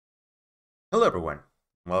Hello everyone,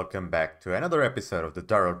 welcome back to another episode of the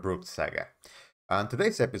Darrell Brooks saga. On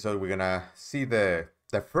today's episode, we're gonna see the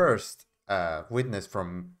first witness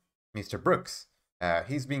from Mr. Brooks.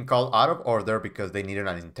 He's being called out of order because they needed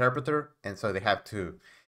an interpreter, and so they have to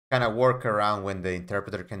kind of work around when the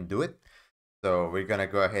interpreter can do it. So we're gonna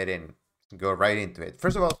go ahead and go right into it.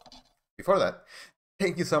 First of all, before that,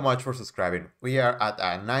 thank you so much for subscribing. We are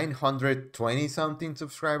at 920 something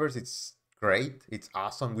subscribers. It's great. It's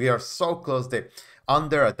awesome. We are so close. The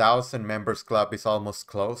under 1,000 members club is almost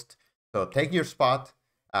closed. So take your spot.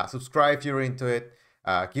 Subscribe if you're into it.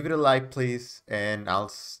 Give it a like, please. And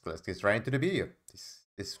let's get right into the video. This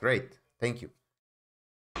is great. Thank you.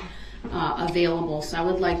 Available. So I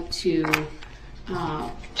would like to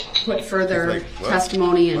put further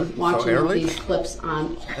testimony and watching all these clips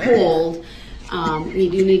on hold. We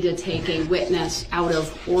do need to take a witness out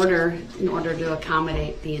of order in order to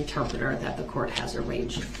accommodate the interpreter that the court has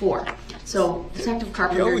arranged for. So, Detective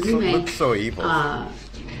Carpenter, you may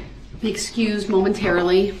be excused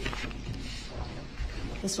momentarily.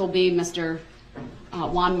 This will be Mr.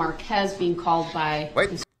 Juan Marquez being called by...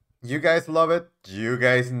 Wait, you guys love it, you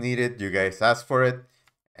guys need it, you guys asked for it,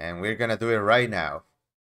 and we're gonna do it right now.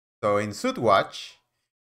 So in Suit Watch,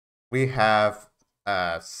 we have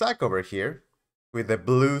Zach over here, with the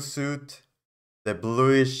blue suit, the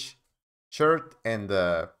bluish shirt, and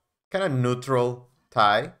the kind of neutral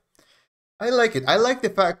tie. I like it. I like the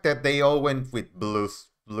fact that they all went with blue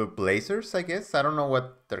blazers, I guess. I don't know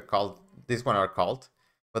what they're called. This one are called.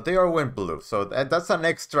 But they all went blue. So that's an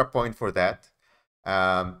extra point for that.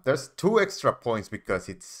 There's 2 extra points because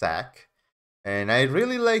it's Zach. And I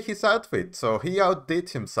really like his outfit. So he outdid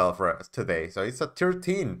himself today. So it's a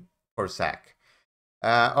 13 for Zach.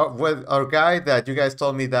 With our guy that you guys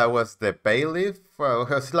told me that was the bailiff,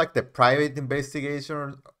 was like the private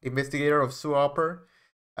investigator of Sue Upper.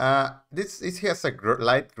 He has a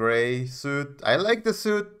light gray suit. I like the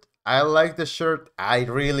suit. I like the shirt. I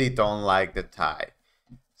really don't like the tie.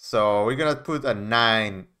 So we're gonna put a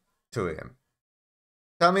 9 to him.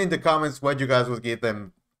 Tell me in the comments what you guys would give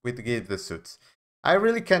them give the suits. I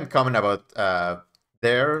really can't comment about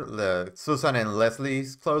the Susan and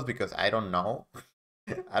Leslie's clothes because I don't know.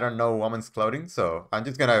 I don't know women's clothing, so I'm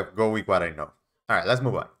just gonna go with what I know. All right, let's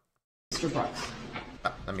move on. Mr. Brooks.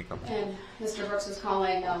 Let me come. And Mr. Brooks is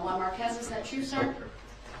calling Juan Marquez. Is that true, sir?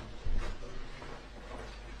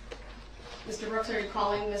 Mr. Brooks, are you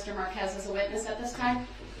calling Mr. Marquez as a witness at this time?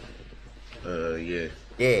 Yeah.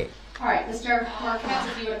 Yeah. All right, Mr. Marquez,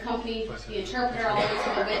 if you would accompany the interpreter all the way to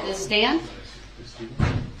the witness stand.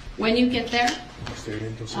 When you get there, we're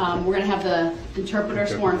going to have the interpreter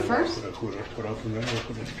sworn first.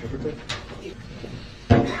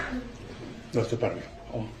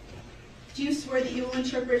 Do you swear that you will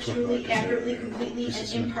interpret truly, accurately, completely,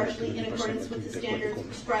 and impartially in accordance with the standards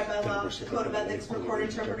prescribed by law, the Code of Ethics for Court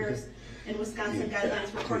Interpreters, and Wisconsin Guidelines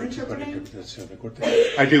for Court Interpreting?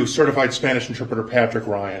 I do. Certified Spanish interpreter Patrick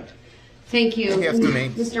Ryan. Thank you. Yes, to me.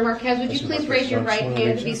 Mr. Marquez, would you please raise your right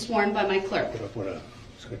hand to be sworn by my clerk?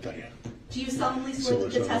 Do you solemnly swear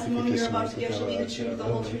that the testimony you're about to give shall be the truth, the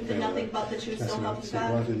whole truth, and nothing but the truth, so help you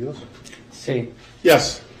God? Sí.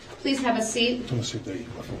 Yes. Please have a seat.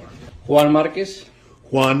 Juan Márquez.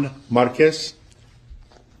 Juan Marquez.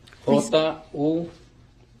 Juan. Juan.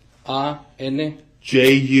 Marquu.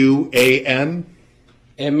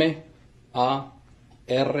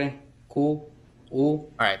 All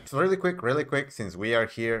right, so really quick, since we are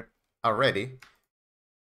here already.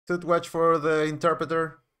 Suit watch for the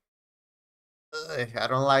interpreter. I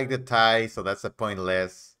don't like the tie, so that's a point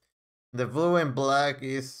less. The blue and black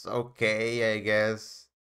is okay, I guess.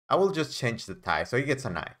 I will just change the tie, so he gets a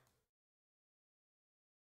 9.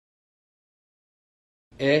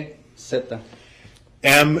 Z.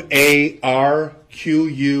 Marquez.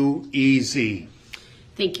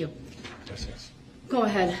 Thank you. Go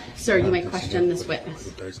ahead, sir. You may question this witness.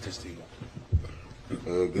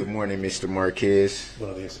 Good morning, Mr. Marquez.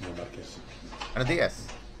 Buenos dias.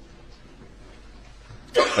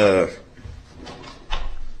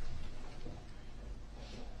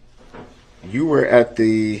 You were at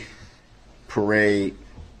the parade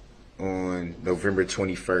on November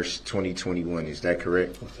 21st, 2021. Is that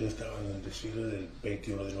correct?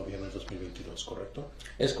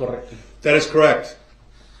 Es correcto. That is correct.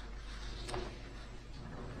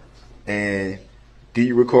 And do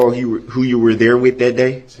you recall who you were there with that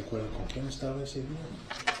day?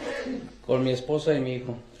 Con mi esposa y mi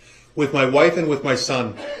hijo. With my wife and with my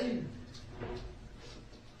son.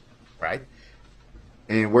 Right?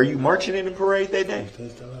 And were you marching in the parade that day?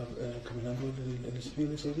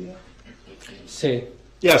 Sí.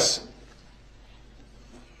 Yes.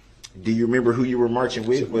 Do you remember who you were marching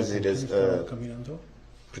with? Was it a caminando?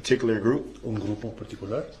 particular group? Un grupo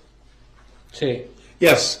particular? Sí.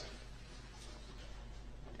 Yes.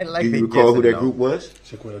 I like Do the you recall yes who and that no. group was?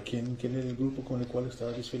 ¿Se acuerda quién era el grupo con el cual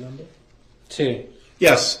estaba desfilando? Sí.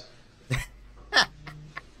 Yes.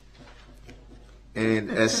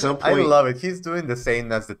 And at some I point, love it. He's doing the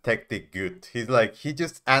same as Detective Good. He's like, he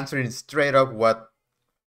just answering straight up what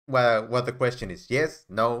the question is. Yes,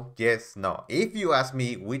 no, yes, no. If you ask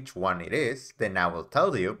me which one it is, then I will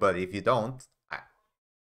tell you. But if you don't,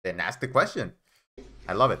 then ask the question.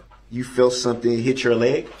 I love it. you felt something hit your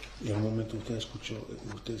leg? Y en un momento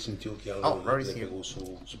usted sintió que algo very le soon. pegó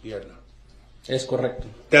su pierna. Es correcto.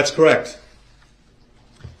 That's correct.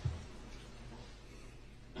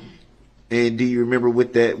 And do you remember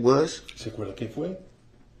what that was? ¿Se acuerda qué fue?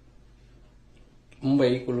 Un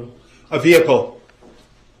vehículo. A vehicle.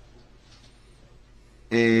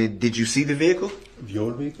 And did you see the vehicle? ¿Vio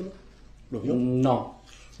el vehículo? ¿Lo vio? No.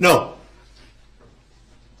 No.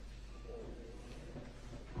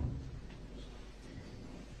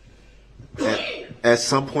 At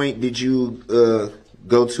some point, did you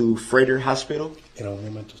go to Freighter Hospital? ¿En algún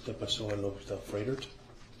momento usted pasó al hospital Freighter?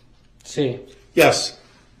 Sí. Yes.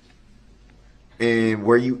 And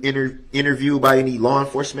were you interviewed by any law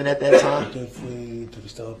enforcement at that time? ¿Usted fue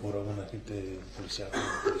entrevistado por algún agente policial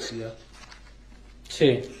o policía?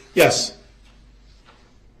 Sí. Yes.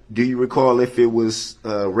 Do you recall if it was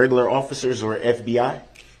regular officers or FBI?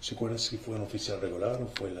 ¿Se acuerda si fue un oficial regular o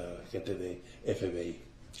fue la agente de FBI?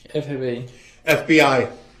 FBI. FBI.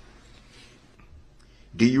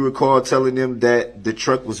 Do you recall telling them that the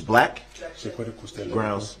truck was black? ¿Se acuerda que usted le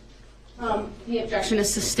Grounds. The objection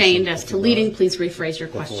is sustained as to leading. Please rephrase your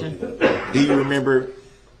question. Do you remember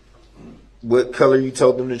what color you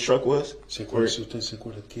told them the truck was? ¿Se acuerda si usted se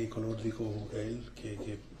acuerda qué color dijo él? ¿Qué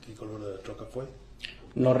color de la troca fue?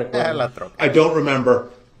 No recuerdo. La troca. I don't remember.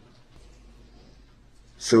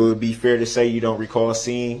 So it would be fair to say you don't recall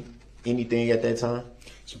seeing anything at that time?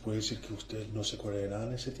 ¿Se puede decir que usted no se acuerda de nada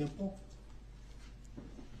en ese tiempo?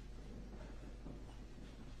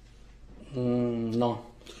 No.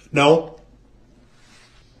 No.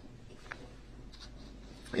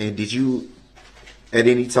 And did you at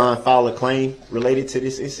any time file a claim related to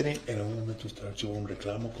this incident? ¿En algún momento usted archivó un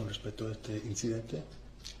reclamo con respecto a este incidente?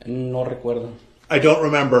 No recuerdo. I don't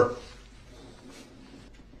remember.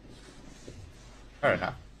 Fair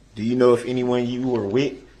enough. Do you know if anyone you were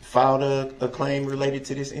with filed a claim related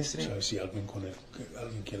to this incident? ¿Sabe si alguien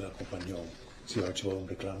que la acompañó si archivó un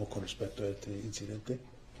reclamo con respecto a este incidente?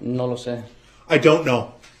 No lo sé. I don't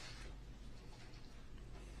know.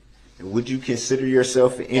 Would you consider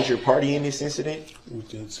yourself an injured party in this incident?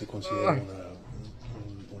 ¿Usted se considera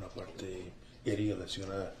una parte herida,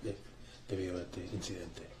 lesionada debido a este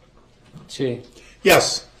incidente? Sí.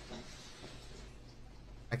 Yes.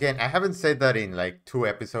 Again, I haven't said that in like 2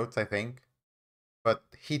 episodes, I think. But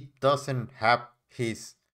he doesn't have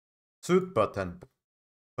his suit button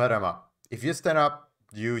up. If you stand up,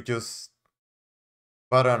 you just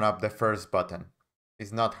button up the first button.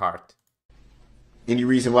 It's not hard. Any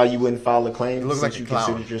reason why you wouldn't file a claim You look since like a you clown.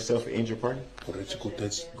 considered yourself an injured party? Por eso que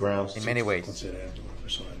usted Grounds. In many ways. considera una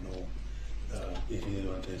persona no herida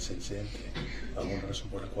durante ese incidente. ¿Alguna razón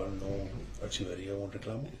por la cual no archivaría un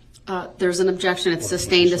reclamo? There's an objection. It's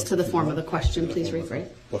sustained as to the form of the question. Please rephrase.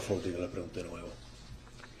 Por favor, diga la pregunta de nuevo.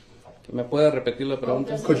 ¿Me puede repetir la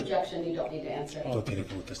pregunta? There's an objection. You don't need to answer. No tiene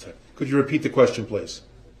que contestar. Could you repeat the question, please?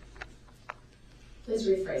 Please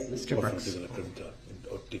rephrase, Mr. Por favor, Brooks. diga la pregunta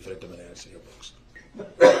de diferente manera, señor Brooks.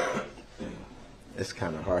 It's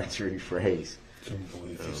kind of hard to rephrase. Es un poco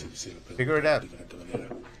difícil decir la pregunta Figure it out. de diferente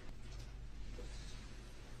manera.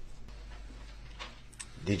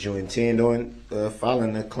 Did you intend on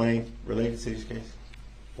filing a claim related to this case?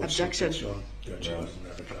 Por su Objection. intención de archivar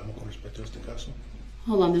un reclamo con respecto a este caso.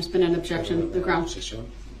 Hold on. There's been an objection. The grounds. Sesión.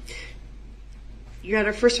 Your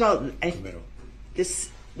Honor, first of all, Primero, this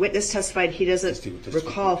witness testified he doesn't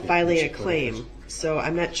recall filing a claim, so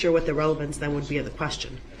I'm not sure what the relevance then would be of the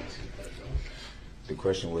question. The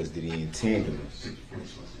question was, did he intend to? su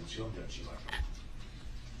intención de archivar.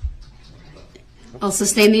 I'll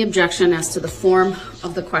sustain the objection as to the form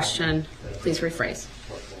of the question. Please rephrase.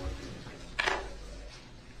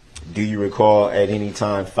 Do you recall at any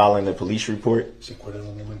time filing a police report? ¿Se acuerda en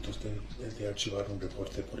un momento usted de archivar un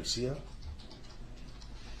reporte de policía?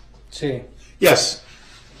 Sí. Yes.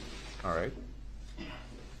 All right.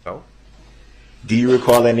 So, Do you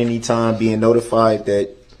recall at any time being notified that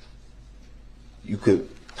you could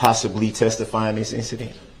possibly testify in this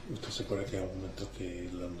incident? ¿Usted se acuerda que en un momento que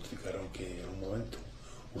la notificaron que en un momento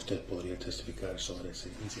usted podría testificar sobre ese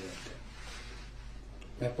incidente?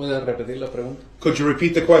 ¿Me puede repetir la pregunta? Could you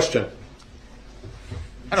repeat the question?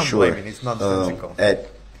 I don't Sure. blame him. It's nonsensical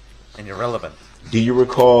and irrelevant. Do you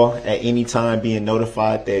recall at any time being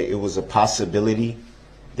notified that it was a possibility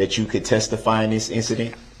that you could testify in this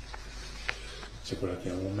incident? ¿Se acuerda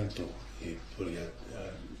que en un momento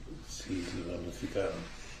sí lo notificaron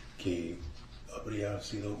que habría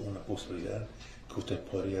sido una posibilidad que usted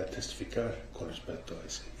podría testificar con respecto a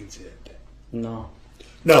ese incidente? No.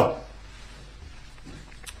 No.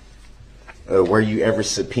 Were you ever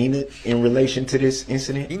subpoenaed in relation to this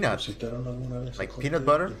incident? Peanuts. ¿Citaron alguna vez Like a peanut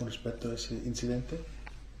corte butter? con respecto a ese incidente?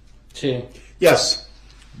 Sí. Yes.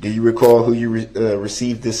 Do you recall who you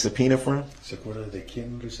received this subpoena from? ¿Se acuerda de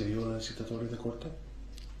quién recibió el citatorio de corte?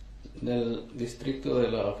 Del distrito de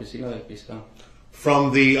la oficina del fiscal.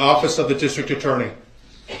 From the office of the district attorney.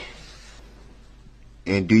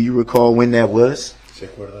 And do you recall when that was? ¿Se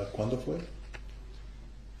acuerda cuándo fue?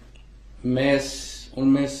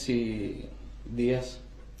 Un mes y días.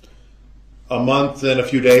 A month and a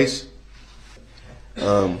few days.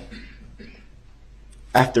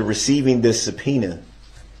 After receiving the subpoena,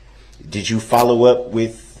 did you follow up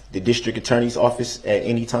with the district attorney's office at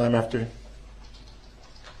any time after?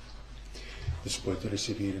 Después de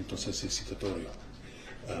recibir entonces el citatorio,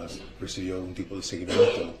 recibió un tipo de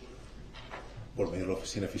seguimiento por medio de la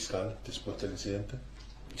oficina fiscal después del incidente.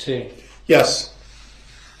 Sí. Yes.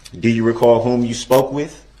 Do you recall whom you spoke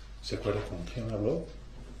with? ¿Se acuerda con quién habló?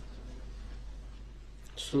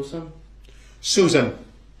 Susan. Susan.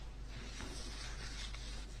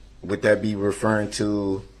 Would that be referring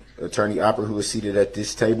to Attorney Opper, who is seated at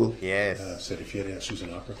this table? Yes. ¿Se refiere a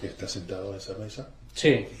Susan Opera que está sentado a esa mesa?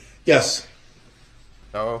 Sí. Yes.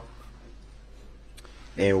 So,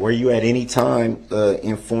 And were you at any time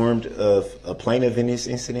informed of a plaintiff in this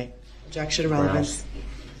incident? Objection of relevance.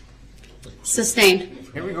 Sustained.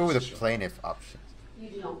 here we go with the plaintiff option. You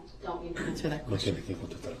don't need to answer that No question. tiene que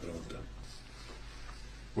contestar la pregunta.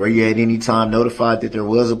 Were you at any time notified that there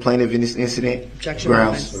was a plaintiff in this incident? Objection of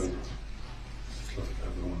Grounds. relevance.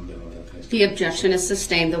 The objection is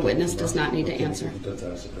sustained. The witness does not need to answer.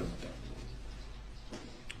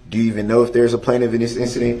 Do you even know if there's a plaintiff in this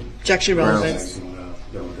incident? Objection of relevance.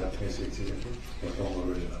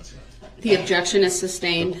 The objection is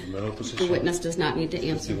sustained. The witness does not need to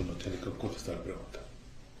answer. No tiene que contestar la pregunta.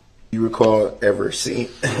 You recall ever seeing,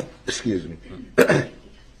 excuse me, do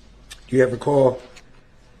you ever recall,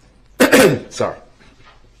 sorry.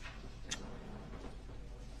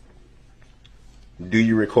 Do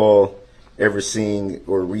you recall ever seeing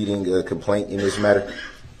or reading a complaint in this matter?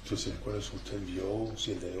 Entonces, ¿cuál es usted vio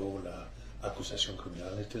si leyó una acusación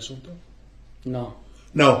criminal en este asunto? No.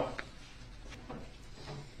 No.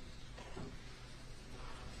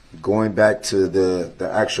 Going back to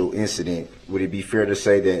the actual incident, would it be fair to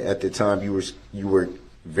say that at the time you were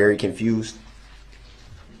very confused?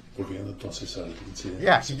 Volviendo entonces al incidente.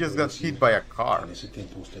 Yeah, he just got hit by a car. En ese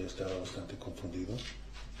tiempo usted estaba bastante confundido.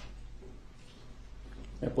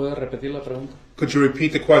 ¿Me puede repetir la pregunta? Could you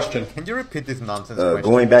repeat the question? Can you repeat this nonsense question?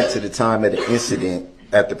 Going back to the time of the incident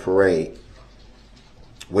at the parade,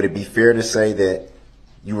 would it be fair to say that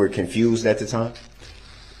you were confused at the time?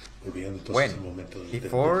 Volviendo entonces When? al momento del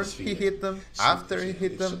Before desfile. he hit them? Sí, After he sí,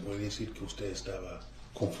 hit them? ¿Se puede decir que usted estaba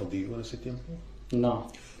confundido en ese tiempo?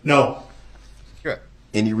 No. No. Good.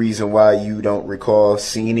 Any reason why you don't recall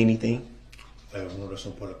seeing anything? ¿Hay alguna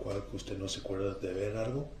razón por la cual que usted no se acuerda de ver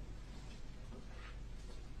algo?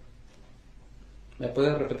 ¿Me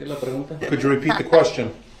puede repetir la pregunta? Could you repeat the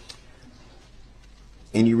question?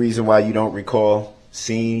 Any reason why you don't recall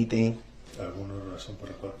seeing anything? ¿Alguna razón por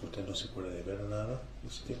la cual que usted no se acuerda de ver nada en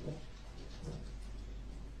ese tiempo?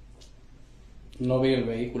 No vi el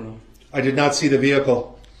vehículo. I did not see the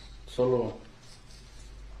vehicle. Solo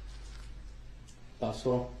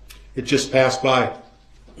pasó. It just passed by.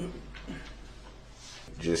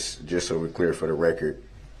 Just so we're clear for the record,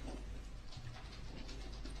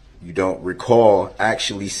 you don't recall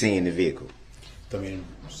actually seeing the vehicle. También,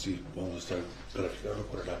 sí, vamos a estar clarificando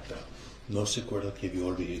por el acta. No se acuerda que vio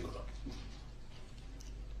el vehículo.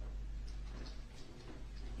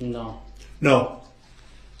 No. No.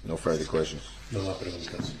 No further questions. No más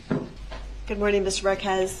preguntas. Good morning, Mr.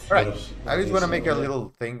 Marquez. All right. I just want to make a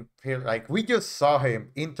little thing here. Like, we just saw him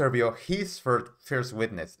interview his first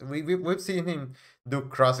witness. We've seen him do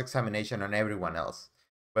cross-examination on everyone else.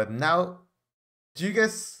 But now, do you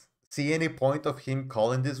guys see any point of him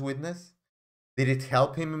calling this witness? Did it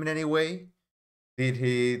help him in any way?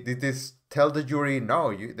 Did this tell the jury,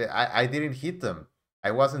 no, I didn't hit them.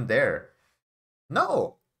 I wasn't there.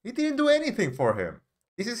 No, he didn't do anything for him.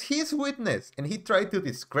 This is his witness, and he tried to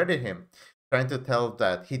discredit him, trying to tell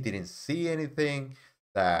that he didn't see anything,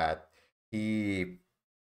 that he,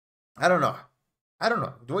 I don't know. I don't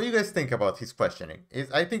know. What do you guys think about his questioning?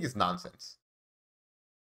 I think it's nonsense.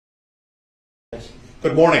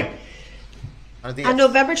 Good morning. On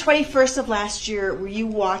November 21st of last year, were you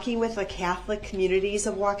walking with the Catholic communities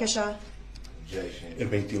of Waukesha? El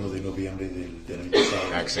 21 de noviembre del año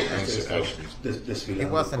pasado. It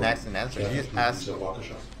was an accident answer. You just asked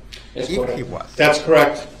if he was. That's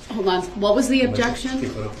correct. Hold on. What was the objection?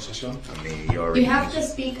 I mean, you already. You have to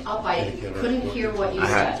speak up. I couldn't hear what you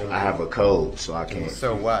said. I have a code, so I can't.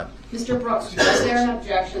 So what? Mr. Brooks, was there an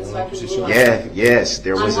objection so I can move on? Yes,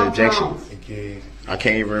 there was On an what objection. grounds? I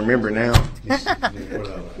can't even remember now.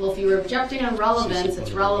 Well, if you were objecting on relevance,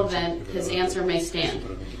 it's relevant. His answer may stand.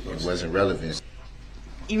 It wasn't relevant.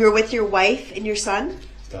 You were with your wife and your son?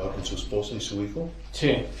 Estaba con su esposa y su hijo.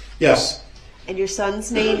 Sí. Yes. And your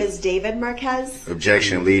son's name is David Marquez?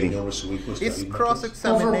 Objection leading. It's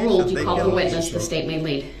cross-examination. Overruled. You They called the can- witness. The state may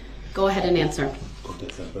lead. Go ahead and answer.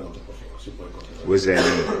 What's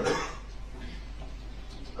that mean?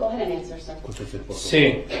 Go ahead and answer, sir.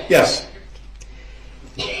 Sí. Yes.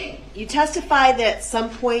 You testified that at some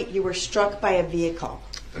point you were struck by a vehicle.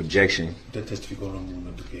 Objection. Usted testificó en un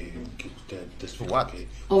momento que usted testificó What? que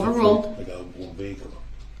Overruled. fue pegado por un vehículo.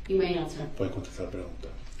 You may answer. Puede contestar la pregunta.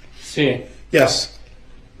 Sí. Yes.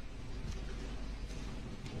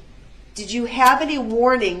 Did you have any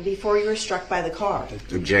warning before you were struck by the car?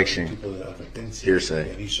 Objection. Tipo de advertencia, Hearsay.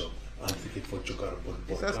 de aviso, antes que fue chocado por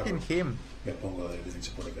He's el asking carro. him. Me pongo a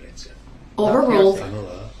evidencia por referencia. Overruled.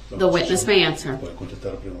 Anulada, la The witness may answer. Puede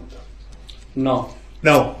contestar la pregunta. No.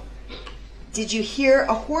 No. Did you hear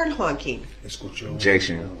a horn honking? Escuchó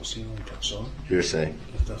Objection. una bocina, un claxon. Hearsay.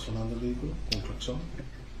 ¿Está sonando el vehículo? ¿Un claxon?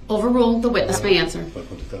 Overruled. The witness may answer. Puede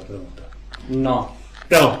contestar la pregunta. No.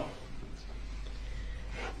 No.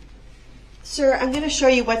 Sir, I'm going to show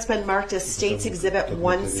you what's been marked as State's Exhibit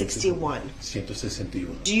 161.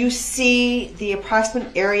 161. Do you see the approximate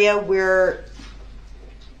area where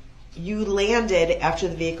you landed after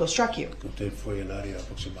the vehicle struck you? Usted fue el área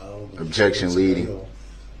aproximado donde Objection se leading. cayó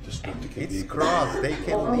después de que el It's vehículo- cross. They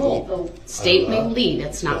can Overruled. lead. The state may lead.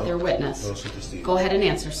 It's not their witness. No soy testigo. Go ahead and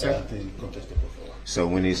answer, sir. Adelante y conteste, por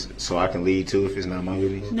favor. So I can lead too if it's not my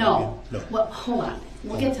witness? No. No. Well, hold on.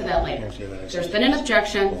 We'll get to that later. There's been an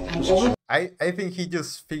objection. I'm over. I think he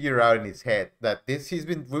just figured out in his head that we've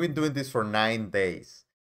been doing this for 9 days.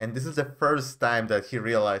 And this is the first time that he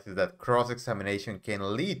realizes that cross-examination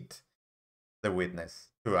can lead the witness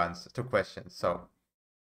to questions. So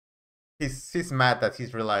he's mad that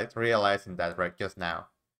he's realizing that right just now.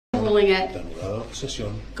 Ruling it. Anulada la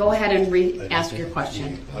acusación. Go ahead and ask your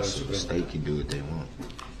question. Haga su The pregunta. state can do what they want.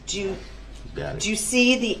 Got Do it. you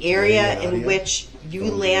see the area in which you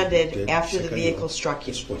Donde landed usted after se the cayó vehicle struck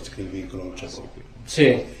you? Después que el vehículo lo chocó.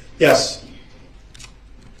 Sí. Yes.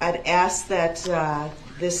 I'd ask that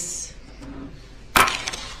this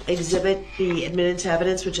exhibit be admitted to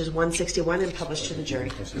evidence, which is 161, and published to the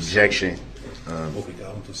jury. Objection.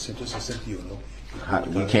 Ubicado en 161.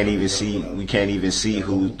 We can't even see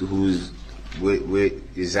who's what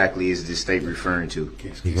exactly is the state referring to.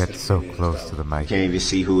 He gets so close to the mic. Can't even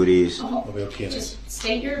see who it is. No veo quién es. Just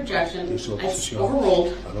state your objection. Su It's oposición.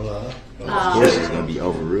 overruled Anulada. Of course, it's gonna be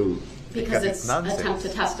overruled. because it's it's nonsense. attempt to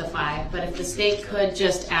testify. But if the state could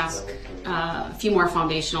just ask a few more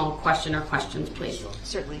foundational questions, please.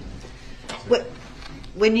 Certainly.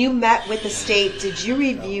 When you met with the state, did you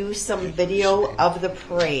review some video of the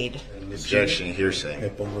parade? Objection. Me Hearsay.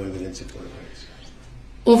 pongo evidencia por referencia.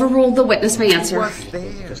 Overruled. The witness may answer. Was there?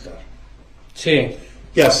 Contestar. Sí.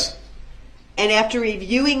 Yes. And after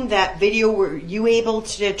reviewing that video, were you able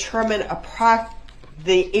to determine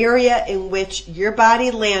the area in which your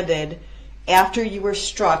body landed after you were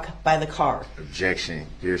struck by the car? Objection.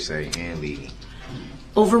 Hearsay and leading.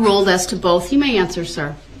 Overruled as to both. You may answer,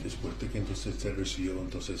 sir. Después de que entonces se recibió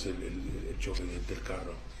entonces el choque del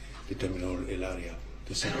carro, determinó el área.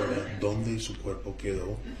 ¿Se acuerda dónde su cuerpo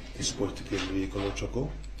quedó después de que el vehículo chocó?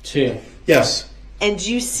 Sí. Yes. And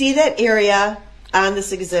do you see that area on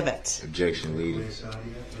this exhibit? Objection leading.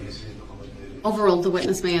 Overruled. The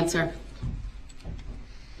witness may answer.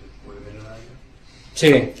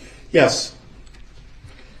 Sí. Yes.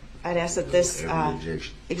 I'd ask that this Every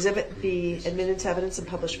objection. exhibit be admitted to evidence and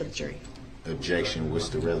published for the jury. Objection. What's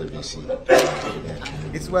the relevancy?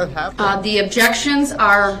 It's what happened. The objections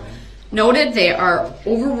are noted. They are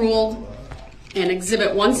overruled. And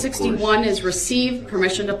Exhibit 161 is received.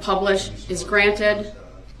 Permission to publish is granted.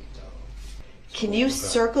 Can you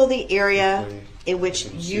circle the area in which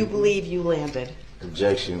you believe you landed?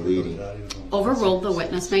 Objection leading. Overruled. The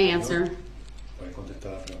witness may answer. Puede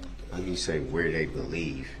contestar la pregunta. How do you say where they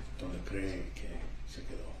believe? ¿Dónde cree que se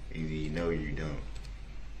know or you don't?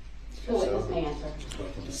 The witness may answer.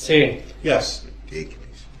 Sí. Yes. Ridiculous.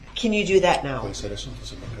 Can you do that now? Puede ser eso,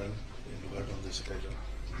 entonces marcar el lugar donde se cayó.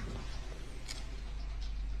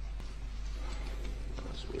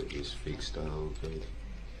 That's where it gets fixed the whole case.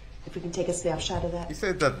 If we can take a snapshot of He that.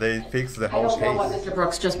 said that they fixed the I whole don't know what case. Mr.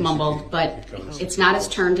 Brooks just mumbled, but it's not his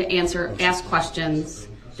turn to ask questions.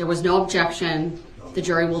 There was no objection. The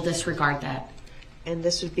jury will disregard that. And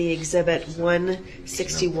this would be Exhibit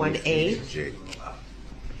 161A. Object.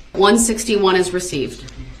 161 is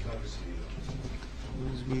received.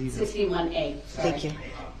 61A. Thank you.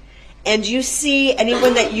 And do you see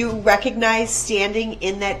anyone that you recognize standing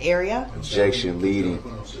in that area? Objection leading.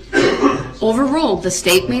 Overruled. The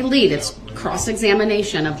state may lead its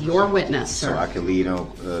cross-examination of your witness, So I sir. can lead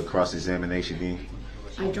on cross-examination then?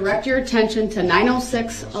 I direct your attention to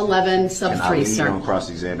 90611 sub Can I 3, lead sir. on She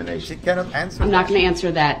cross-examination? cannot answer. I'm not that. going to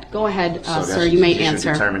answer that. Go ahead, So sir. You may judicial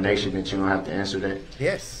answer. determination that you don't have to answer that?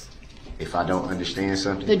 Yes. If I don't understand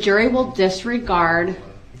something? The jury will disregard It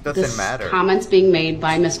the doesn't matter. comments being made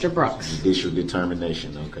by Mr. Brooks. Judicial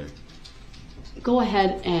determination, okay. Go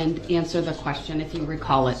ahead and answer the question if you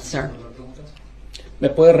recall it, sir. ¿Me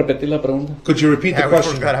puede repetir la pregunta? Could you repeat the Yeah, we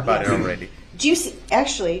question? forgot about it already. Do you see,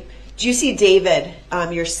 actually, do you see David,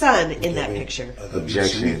 your son, in that picture?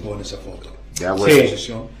 Objection. Con esa foto. That was,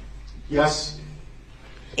 Sí. Yes.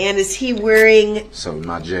 And is he wearing, so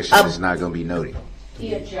my objection is not going to be noted.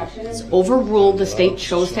 The objection is overruled. The state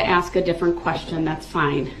chose to ask a different question. That's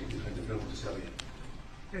fine.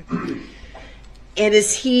 and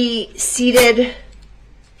is he seated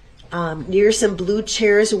near some blue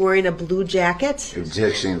chairs wearing a blue jacket?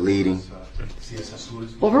 Objection leading.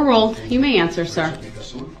 Overruled. You may answer, sir.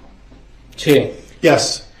 Sí.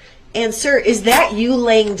 Yes. And sir, is that you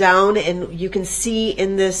laying down and you can see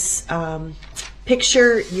in this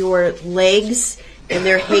picture your legs and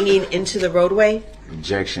they're hanging into the roadway?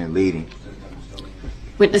 Objection leading.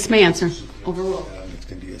 Witness may answer. Overruled.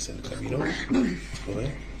 Extendidas en el camino.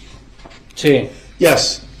 ¿Correcto? Sí.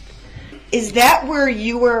 Yes. Is that where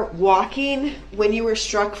you were walking when you were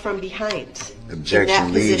struck from behind? In that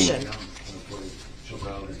Objection leading. position?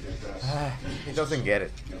 He doesn't get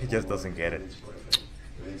it. He just doesn't get it.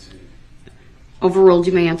 Overruled.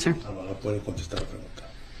 You may answer. No puede contestar la pregunta.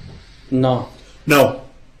 No. No.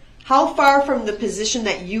 How far from the position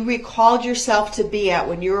that you recalled yourself to be at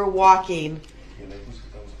when you were walking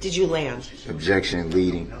did you land? Objection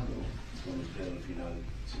leading.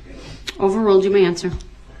 Overruled. You may answer.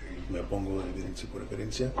 Me pongo de evidencia por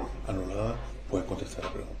referencia anulada. Puede contestar la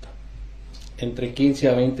pregunta. Entre 15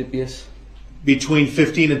 a 20 pies. Between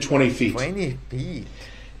 15 and 20 feet. 20 feet.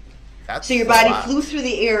 That's So your a body lot. flew through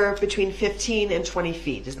the air between 15 and 20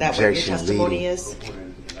 feet. Is that what your Objection testimony leading. is?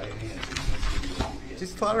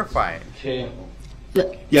 Just clarifying. Sí.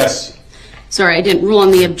 Yes. Sorry, I didn't rule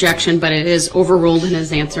on the objection, but it is overruled and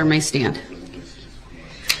his answer may stand.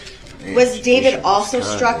 Was David also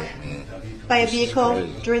struck by a vehicle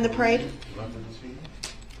during the parade?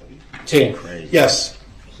 Sí. Yes.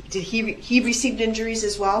 Did he received injuries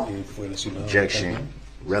as well? Fue lesionado. Objection.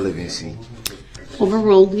 Relevancy.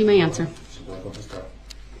 Overruled. You may answer. Puede contestar.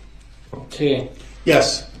 Sí.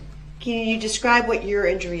 Yes. Can you describe what your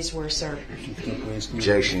injuries were, sir?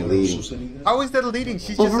 Objection leading. How is that leading?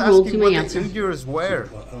 She's just Overruled. asking You may what answer. the injuries were.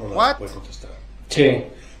 Anulada. What? Puede contestar. Sí.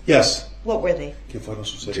 Yes. What were they? ¿Qué fueron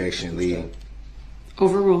sus Objection leading.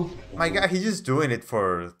 Overruled. My God, he's just doing it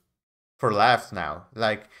for laughs now.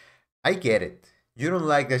 Like, I get it. You don't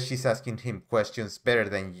like that she's asking him questions better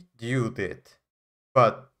than you did.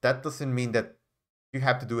 But that doesn't mean that you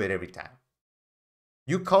have to do it every time.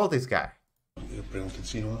 You call this guy. Pregunta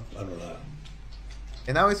insinua, anulada.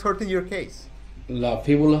 And now it's hurting your case. La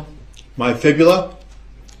fíbula My fibula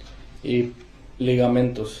y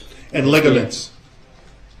ligamentos. and ligaments.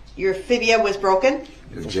 Your fibia was broken?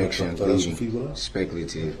 Objection leading.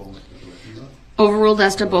 Speculative. Overruled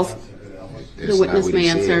as to both. That's The witness not what may he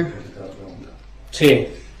said. answer. Sí.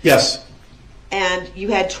 Yes. And you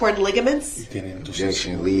had torn ligaments? Tiene entonces.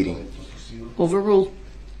 Objection leading. Overruled.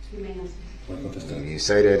 Puede contestar. You didn't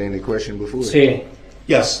say that in the question before. Sí.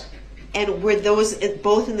 Yes. And were those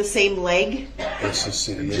both in the same leg? Ese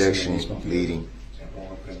sería Objection ese mismo. leading.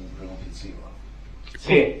 Pregunta insinua.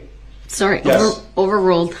 Sí. Sorry. Yes.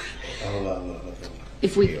 Overruled. Anulada la pregunta.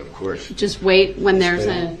 If we Of course. just wait when there's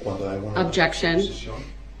an Cuando hay una objection. posición,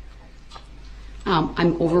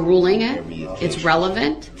 I'm overruling it. It's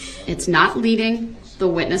relevant. It's not leading. The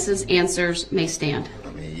witness's answers may stand. I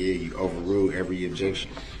mean, yeah, you overrule every objection.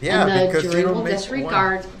 Yeah, And the because jury you will don't make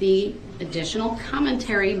disregard the additional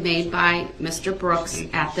commentary made by Mr. Brooks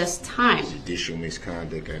at this time. Judicial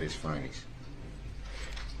misconduct at his findings.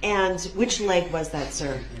 And which leg was that,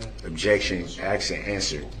 sir? Objection, action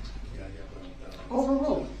answered.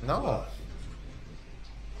 Overruled. No.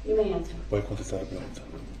 You may answer. Voy a contestar la pregunta.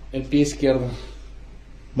 El pie izquierdo.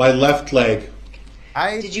 My left leg.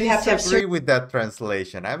 I Did you have to have disagree with that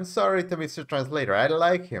translation. I'm sorry to Mr. Translator. I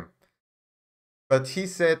like him. But he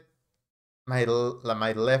said my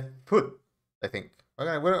left foot, I think.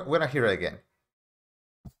 We're gonna hear it again.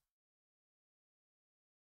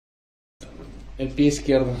 El pie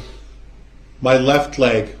izquierdo. My left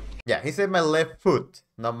leg. Yeah, he said my left foot,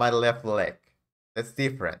 not my left leg. That's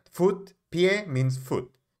different. Foot, pie means foot.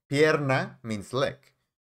 Pierna means leg.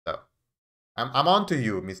 So, I'm on to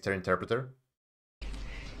you, Mr. Interpreter.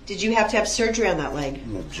 Did you have to have surgery on that leg?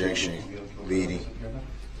 Objection, bleeding.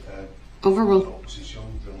 Overruled.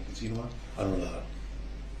 Anulada.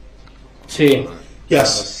 Sí. Let's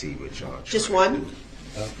Yes. see what y'all Just trying one?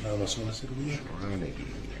 Nada más una cirugía. to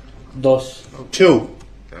do. Dos. Two.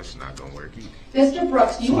 That's not gonna work either. Mr.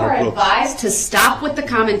 Brooks, you are advised to stop with the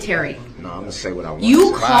commentary. No, I'm gonna say what I want.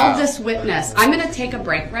 You to say. called this witness. I'm going to take a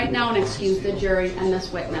break right now and excuse the jury and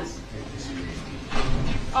this witness.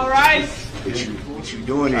 All right. What you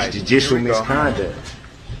doing is Right, judicial here we go. misconduct.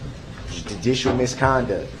 Judicial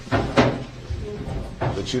misconduct.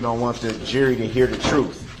 But you don't want the jury to hear the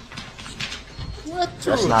truth. What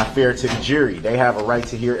That's not fair to the jury. They have a right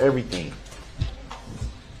to hear everything.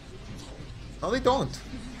 No, they don't.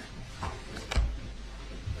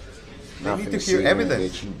 Not need finna to sit hear here and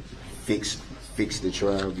evidence. let you fix the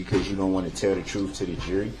trial because you don't want to tell the truth to the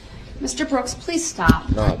jury. Mr. Brooks, please stop.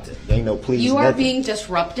 No, there ain't no please. You are nothing. being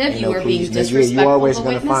disruptive. Ain't You no are being please, nigga. disrespectful. You always The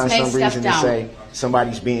gonna witness find may some step reason to down. say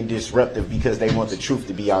somebody's being disruptive because they want the truth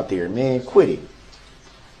to be out there. Man, quit it.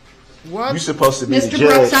 What? You're supposed to be the Mr. judge.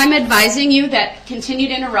 Brooks, I'm advising you that continued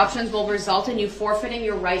interruptions will result in you forfeiting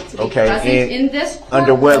your right to be Okay, present and in this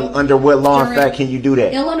under courtroom what law and during fact can you do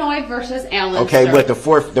that? Illinois versus Allen. Okay, sir. but the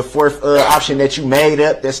fourth option that you made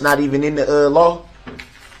up, that's not even in the law,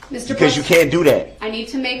 Mr. because you Brooks, can't do that. I need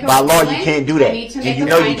to make a By law, you ruling. can't do that. I need to And make you a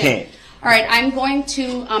know you finding. can't. All right, I'm going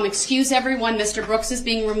to excuse everyone. Mr. Brooks is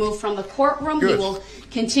being removed from the courtroom. He Good. will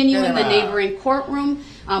continue Get in him the out. neighboring courtroom.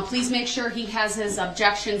 Please make sure he has his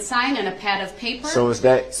objection signed and a pad of paper. So is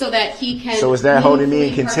that he can. so is that holding me in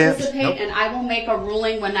meaningfully contempt? participate, Nope. And I will make a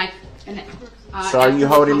ruling when I. so? Are after you we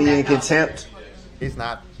holding come me in back up. contempt? He's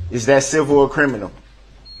not. Is that civil or criminal?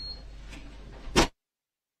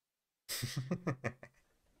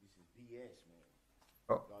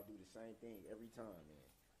 Oh. Y'all do the same thing every time, man.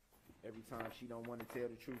 Every time she don't want to tell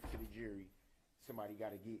the truth to the jury, somebody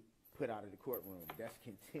got to get put out of the courtroom. That's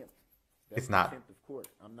contempt. That's It's not. contempt of court.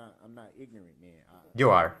 I'm not ignorant, man. You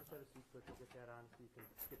are.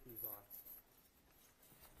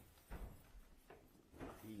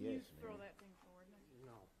 Yes, Throw man. that thing forward.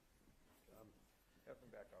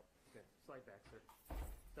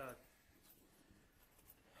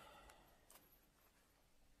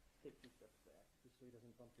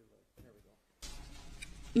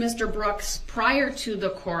 Mr. Brooks, prior to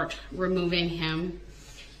the court removing him,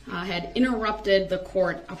 had interrupted the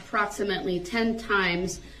court approximately 10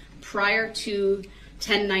 times prior to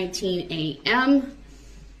 10:19 a.m.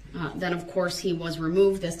 Then, of course, he was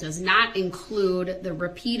removed. This does not include the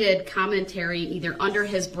repeated commentary, either under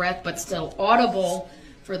his breath but still audible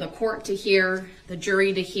for the court to hear, the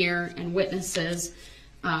jury to hear, and witnesses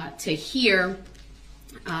to hear,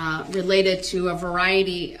 related to a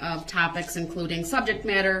variety of topics, including subject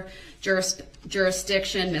matter,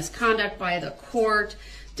 jurisdiction, misconduct by the court,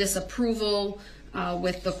 disapproval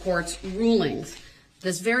with the court's rulings.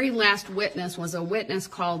 This very last witness was a witness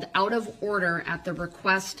called out of order at the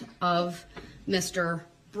request of Mr.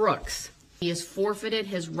 Brooks. He has forfeited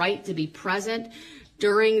his right to be present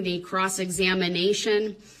during the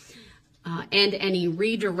cross-examination and any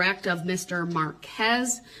redirect of Mr.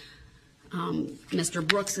 Marquez. Mr.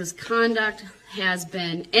 Brooks's conduct has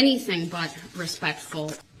been anything but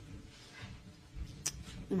respectful.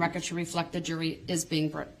 The record should reflect the jury is being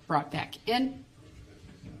brought back in.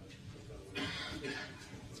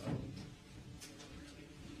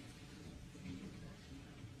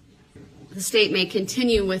 The state may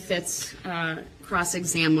continue with its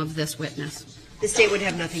cross-exam of this witness. The state would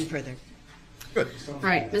have nothing further. Good. All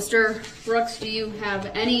right, Mr. Brooks, do you have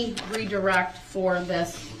any redirect for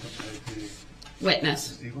this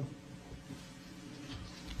witness?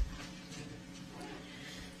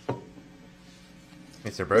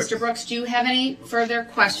 Mr. Brooks? Mr. Brooks, do you have any further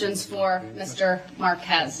questions for Mr.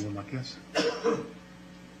 Marquez? Marquez.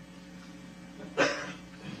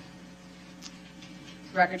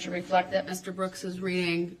 Record should reflect that Mr. Brooks is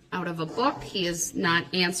reading out of a book. He has not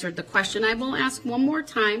answered the question. I will ask one more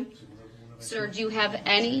time Sir, do you have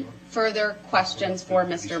any further questions for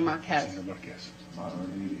Mr. Marquez?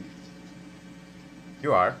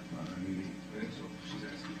 You are.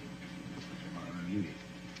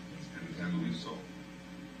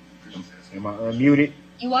 Am I unmuted?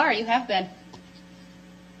 You are. You have been.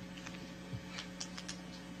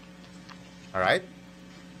 All right.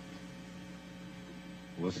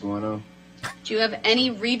 What's going on? Do you have any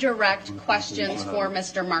redirect questions for Mr. He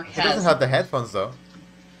doesn't Marquez? have the headphones though.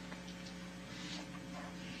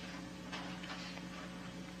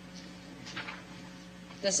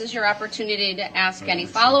 This is your opportunity to ask any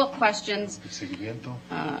follow-up questions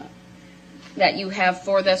that you have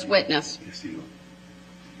for this witness.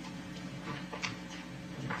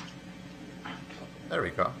 There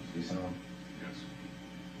we go.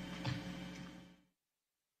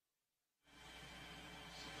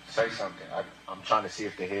 Say something. I'm trying to see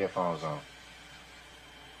if the headphones on.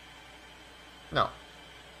 No.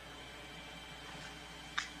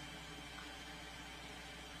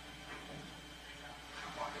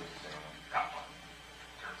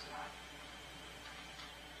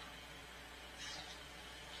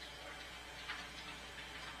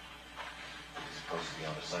 It's supposed to be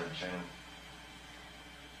on a certain channel.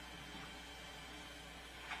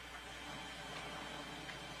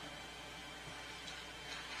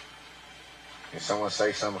 Can someone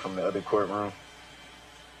say something from the other courtroom?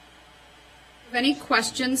 Any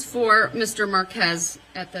questions for Mr. Marquez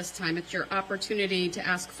at this time? It's your opportunity to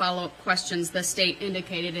ask follow-up questions. The state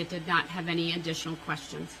indicated it did not have any additional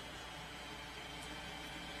questions.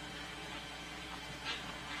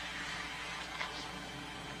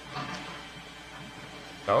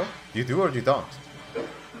 So, you do or you don't?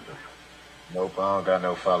 Nope, I don't got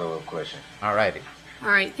no follow-up question. Alrighty. All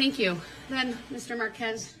right, thank you. Then, Mr.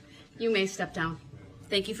 Marquez, you may step down.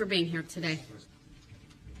 Thank you for being here today.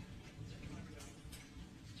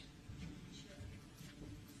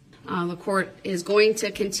 The court is going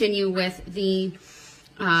to continue with the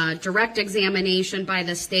direct examination by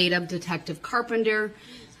the state of Detective Carpenter.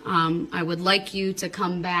 I would like you to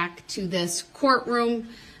come back to this courtroom.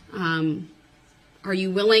 Are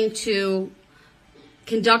you willing to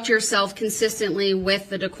conduct yourself consistently with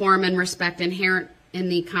the decorum and respect inherent in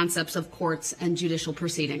the concepts of courts and judicial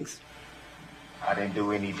proceedings? I didn't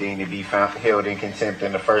do anything to be held in contempt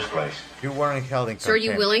in the first place. You weren't held in contempt. So are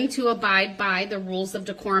you willing to abide by the rules of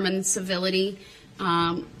decorum and civility?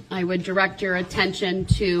 I would direct your attention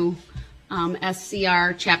to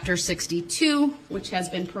SCR Chapter 62, which has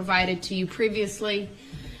been provided to you previously.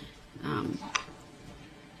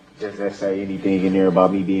 Does that say anything in there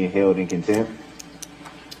about me being held in contempt?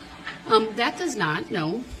 That does not,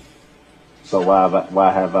 no. So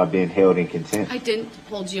why have I been held in contempt? I didn't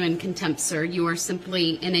hold you in contempt, sir. You are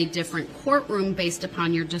simply in a different courtroom based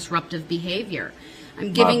upon your disruptive behavior.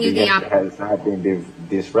 I'm giving you the opportunity. Has not been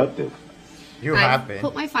disruptive. You have been. I've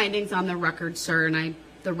put my findings on the record, sir, and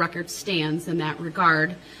the record stands in that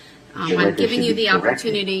regard. I'm giving you the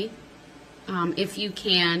opportunity, if you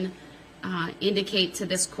can, indicate to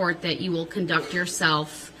this court that you will conduct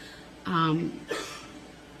yourself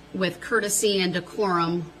with courtesy and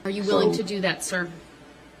decorum. Are you willing to do that, sir?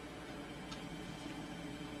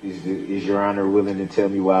 Is Your Honor willing to tell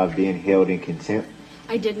me why I've been held in contempt?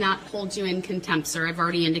 I did not hold you in contempt, sir. I've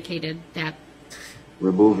already indicated that.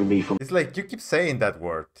 Removing me from... It's like you keep saying that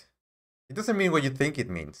word. It doesn't mean what you think it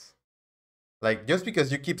means. Like, just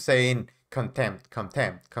because you keep saying contempt,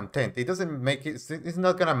 it doesn't make it... It's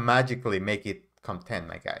not gonna magically make it contempt,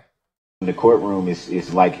 my guy. The courtroom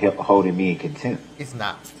is like holding me in contempt. It's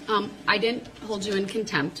not. I didn't hold you in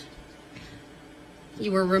contempt.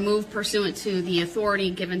 You were removed pursuant to the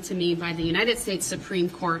authority given to me by the United States Supreme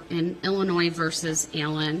Court in Illinois versus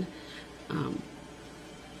Allen,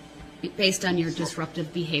 based on your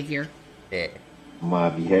disruptive behavior. Yeah.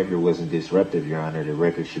 My behavior wasn't disruptive, Your Honor. The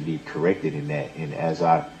record should be corrected in that. And as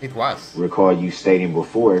I recall you stating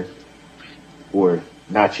before, or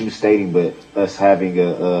not you stating, but us having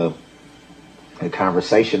a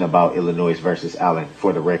conversation about Illinois versus Allen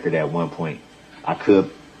for the record at one point. I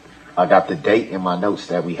got the date in my notes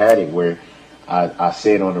that we had it where I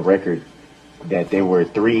said on the record that there were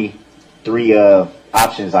three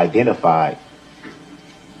options identified.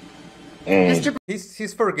 And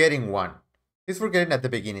he's forgetting one. He's forgetting at the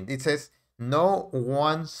beginning. It says no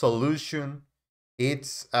one solution.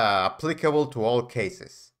 It's applicable to all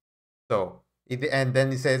cases. So and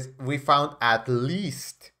then it says we found at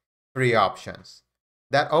least 3 options.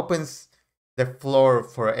 That opens the floor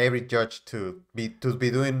for every judge to be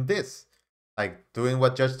doing this, like doing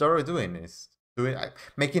what Judge Darrell is doing,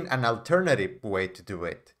 making an alternative way to do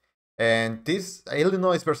it. And this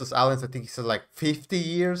Illinois versus Allen, I think it's like 50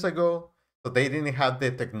 years ago. So they didn't have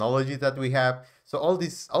the technology that we have. So all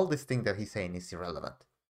this thing that he's saying is irrelevant.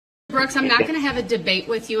 Brooks, I'm not going to have a debate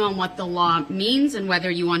with you on what the law means and whether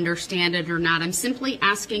you understand it or not. I'm simply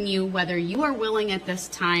asking you whether you are willing at this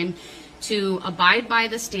time to abide by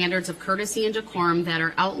the standards of courtesy and decorum that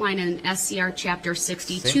are outlined in SCR Chapter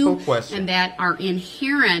 62 and that are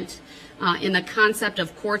inherent in the concept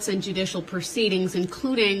of courts and judicial proceedings,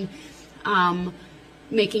 including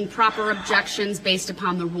making proper objections based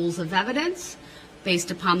upon the rules of evidence,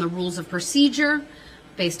 based upon the rules of procedure,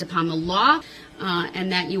 based upon the law,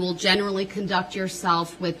 and that you will generally conduct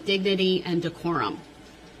yourself with dignity and decorum.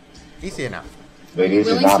 Easy enough. But is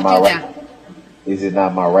it not my right? Is it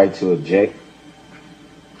not my right to object?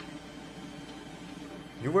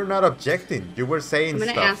 You were not objecting. You were saying stuff.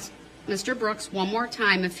 I'm going to ask Mr. Brooks one more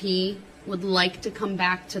time if he would like to come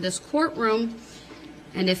back to this courtroom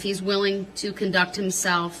and if he's willing to conduct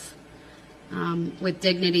himself with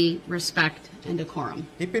dignity, respect, and decorum.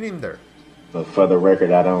 Keeping him there. But for the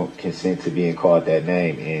record, I don't consent to being called that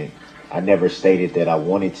name, and I never stated that I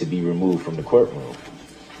wanted to be removed from the courtroom. All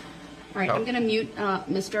right, I'm going to mute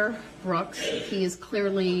Mr. Brooks. He is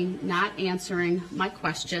clearly not answering my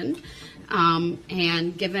question.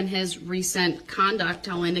 And given his recent conduct,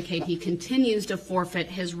 I'll indicate he continues to forfeit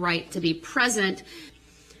his right to be present.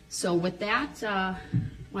 So with that,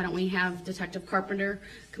 why don't we have Detective Carpenter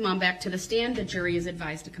come on back to the stand. The jury is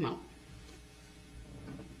advised to come out.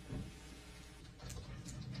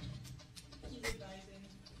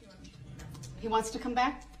 He wants to come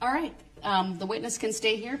back? All right. The witness can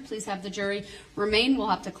stay here. Please have the jury remain. We'll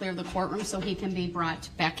have to clear the courtroom so he can be brought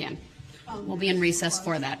back in. We'll be in recess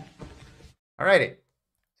for that. All righty.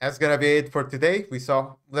 That's going to be it for today. We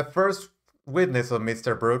saw the first witness of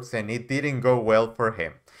Mr. Brooks, and it didn't go well for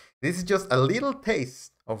him. This is just a little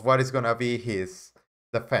taste of what is going to be his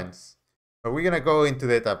defense. But we're going to go into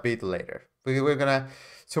that a bit later.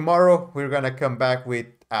 Tomorrow, we're going to come back with...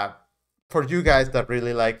 for you guys that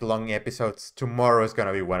really like long episodes, tomorrow is going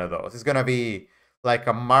to be one of those. It's going to be like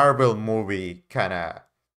a Marvel movie kind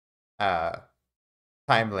of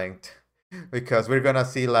time length. Because we're going to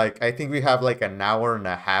see I think we have an hour and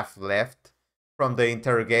a half left from the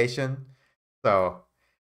interrogation. So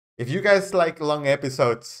if you guys like long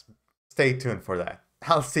episodes, stay tuned for that.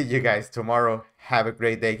 I'll see you guys tomorrow. Have a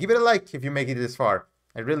great day. Give it a like if you make it this far.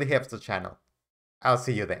 It really helps the channel. I'll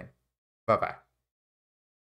see you then. Bye-bye.